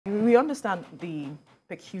understand the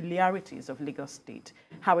peculiarities of Lagos State,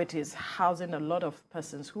 how it is housing a lot of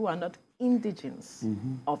persons who are not indigenes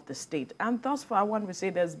of the state. And thus far, one would say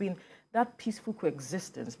there's been that peaceful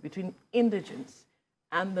coexistence between indigenes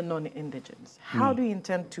and the non-indigenes. How do you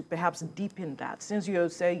intend to perhaps deepen that, since you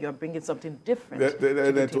say you're bringing something different?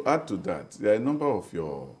 To add to that, there are a number of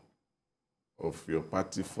your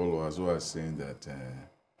party followers who are saying that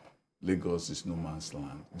Lagos is no man's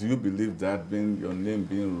land. Do you believe that, being your name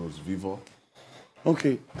being Rhodes-Viviour?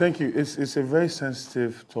 Okay, thank you. It's a very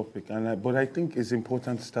sensitive topic, but I think it's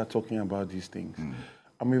important to start talking about these things.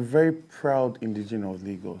 I'm a very proud indigene of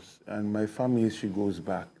Lagos, and my family history goes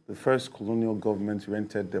back. The first colonial government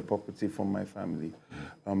rented the property from my family.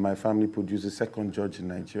 My family produced the second judge in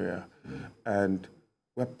Nigeria, and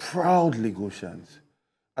we're proud Lagosians.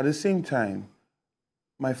 At the same time,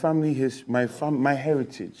 my family history, my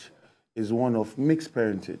heritage is one of mixed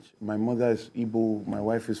parentage. My mother is Igbo, my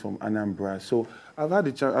wife is from Anambra. So I've had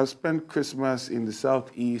a chance. I've spent Christmas in the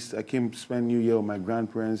Southeast. I came to spend New Year with my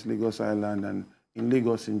grandparents, Lagos Island, and in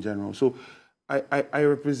Lagos in general. So I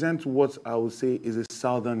represent what I would say is a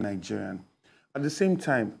Southern Nigerian. At the same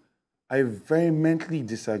time, I vehemently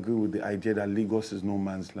disagree with the idea that Lagos is no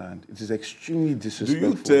man's land. It is extremely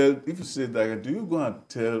disrespectful. Do you tell, if you say that, do you go and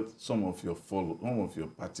tell some of your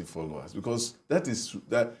party followers? Because that is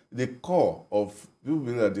the core of, you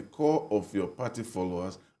believe that the core of your party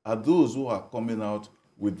followers are those who are coming out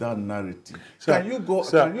with that narrative. Sir, can you go?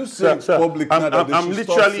 Sir, can you say public now that they should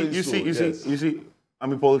stop saying you see,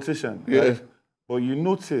 I'm a politician. Yeah. Right? But you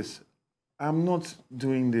notice, I'm not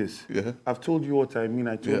doing this. Yeah. I've told you what I mean.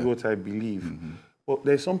 I told you what I believe. But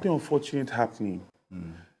there's something unfortunate happening.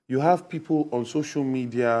 You have people on social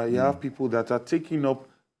media, you have people that are taking up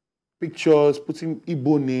pictures, putting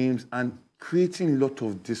Igbo names, and creating a lot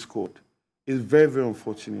of discord. It's very, very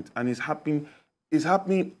unfortunate. And it's happening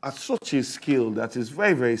at such a scale that is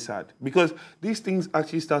very, very sad. Because these things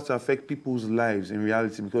actually start to affect people's lives in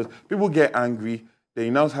reality. Because people get angry. They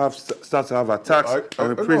now start to have attacks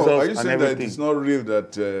and reprisals and everything. Are you saying that it's not real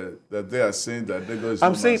that they are saying that Lagos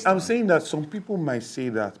is I'm saying that some people might say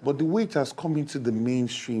that, but the way it has come into the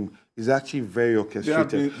mainstream is actually very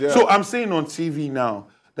orchestrated. So I'm saying on TV now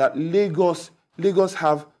that Lagos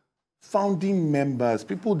have founding members,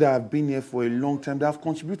 people that have been here for a long time, that have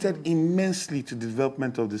contributed immensely to the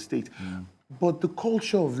development of the state. But the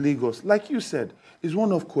culture of Lagos, like you said, is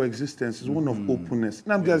one of coexistence, is one of openness.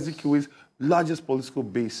 Nnamdi Azikiwe's largest political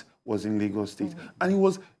base was in Lagos State. And he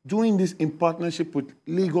was doing this in partnership with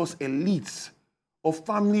Lagos elites of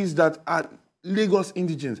families that are Lagos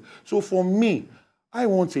indigenes. So for me, I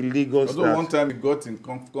want a Lagos. Although one time he got in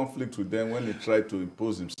conflict with them when he tried to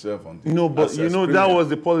impose himself on them. No, but you know, that was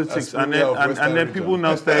the politics. And then people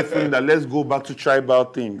now started feeling that let's go back to tribal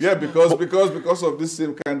things. Yeah, because of this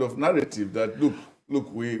same kind of narrative that, look,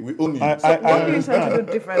 we own you. What do you try to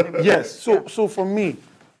do differently? Yes, so for me,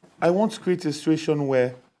 I want to create a situation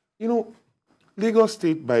where, you know, Lagos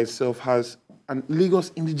State by itself has, and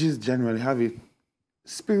Lagos indigenes generally have a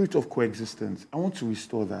spirit of coexistence. I want to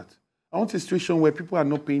restore that. I want a situation where people are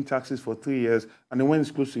not paying taxes for 3 years, and then when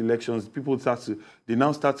it's close to elections, people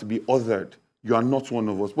now start to be othered. You are not one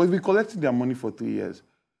of us. But if we collected their money for 3 years,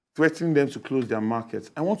 threatening them to close their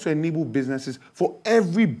markets, I want to enable businesses for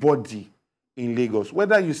everybody in Lagos,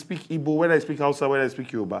 whether you speak Igbo, whether you speak Hausa, whether you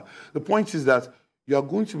speak Yoruba. The point is that you are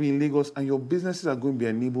going to be in Lagos and your businesses are going to be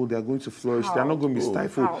enabled, they are going to flourish, they are not going to be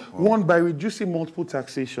stifled. One, by reducing multiple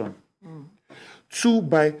taxation. Two,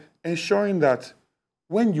 by ensuring that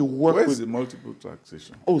when you work Where is the multiple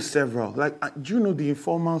taxation? Oh, several. Like, do you know the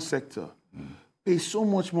informal sector pays so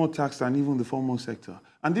much more tax than even the formal sector?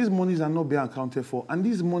 And these monies are not being accounted for. And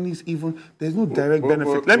these monies even, there's no direct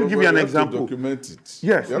benefit. Let me give you an example. To document it.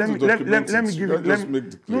 Yes, let me give you.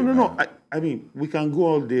 No. I mean, we can go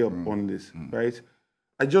all day up on this, right?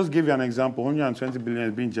 I just gave you an example. 120 billion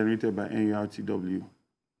is being generated by NURTW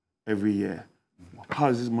every year. How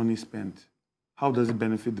is this money spent? How does it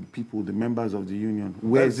benefit the people, the members of the union?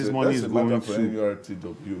 Where is this money is going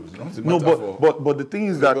to? No, but the thing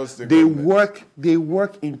is that they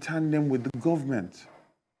work in tandem with the government,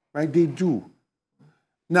 right? They do.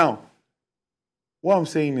 Now, what I'm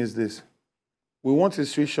saying is this: we want a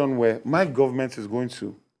situation where my government is going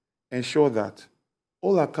to ensure that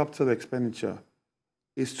all our capital expenditure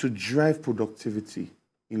is to drive productivity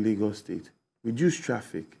in Lagos State, reduce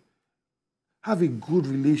traffic, have a good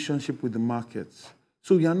relationship with the markets.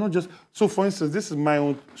 So you're not just... So for instance, this is my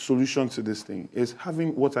own solution to this thing, is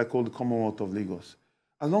having what I call the Commonwealth of Lagos.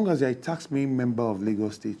 As long as you're a tax-paying member of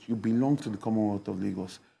Lagos State, you belong to the Commonwealth of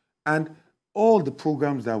Lagos. And all the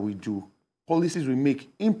programs that we do, policies we make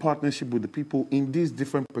in partnership with the people in these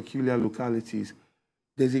different peculiar localities,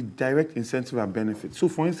 there's a direct incentive and benefit. So,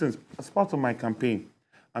 for instance, as part of my campaign,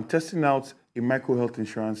 I'm testing out a micro health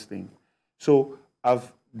insurance thing. So,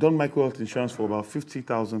 I've done micro health insurance for about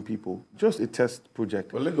 50,000 people, just a test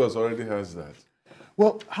project. Well, Lagos already has that.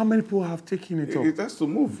 Well, how many people have taken it up? It has to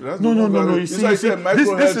move. No. You see, this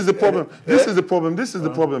is the problem. This is the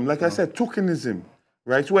problem. Like I said, tokenism,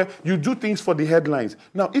 right? Where you do things for the headlines.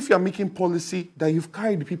 Now, if you're making policy that you've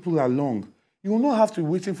carried people along, you will not have to be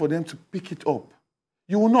waiting for them to pick it up.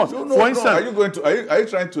 You will not. No, for instance, are you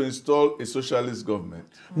trying to install a socialist government?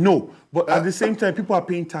 No, but at the same time, people are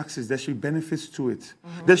paying taxes. There should be benefits to it.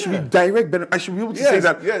 There should be direct benefits. I should be able to say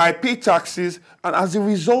that I pay taxes, and as a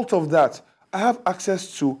result of that, I have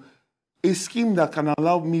access to a scheme that can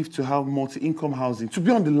allow me to have multi-income housing, to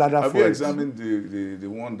be on the ladder for it. Have you examined the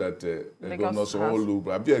one that Governor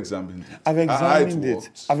Sanwo-Olu, have you examined it? I've examined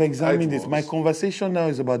it. I've examined it. My conversation now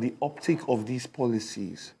is about the optic of these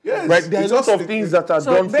policies. Yes. Right? There are lots of things that are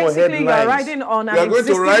done for headlines. So basically you're riding on an You are going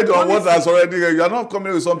to ride on what has already, you are not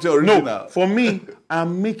coming with something original. No, for me,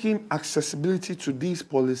 I'm making accessibility to these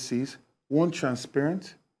policies, one,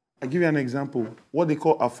 transparent. I'll give you an example. What they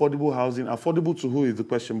call affordable housing. Affordable to who is the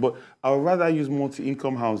question, but I would rather use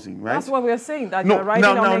multi-income housing, right? That's what we're saying, that you're riding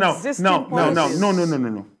on existing policies.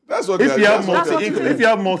 No. That's what if you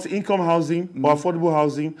have multi-income housing or affordable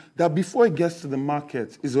housing, that before it gets to the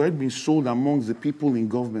market, is already been sold amongst the people in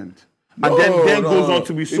government. And then goes on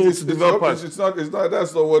to be sold to developers. It's not,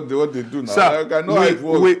 that's not what they do now. Sir, I know how it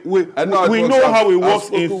works. We know how it works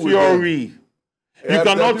in theory. You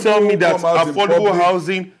cannot tell me that affordable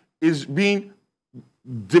housing is being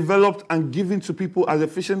developed and given to people as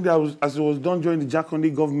efficiently as it was done during the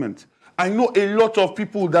Jakonde government. I know a lot of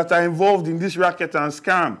people that are involved in this racket and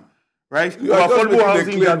scam, right? You are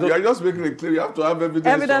just making it clear. You have to have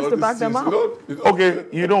evidence to back them up. Okay,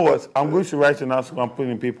 you know what? I'm going to write an article and put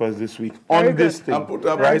in papers this week on this thing,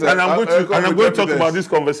 right? And I'm going to talk about this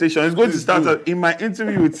conversation. It's going to start in my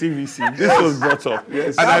interview with TVC. This was brought up,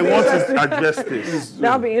 and I want to address this.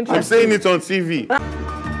 That'll be interesting. I'm saying it on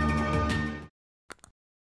TV.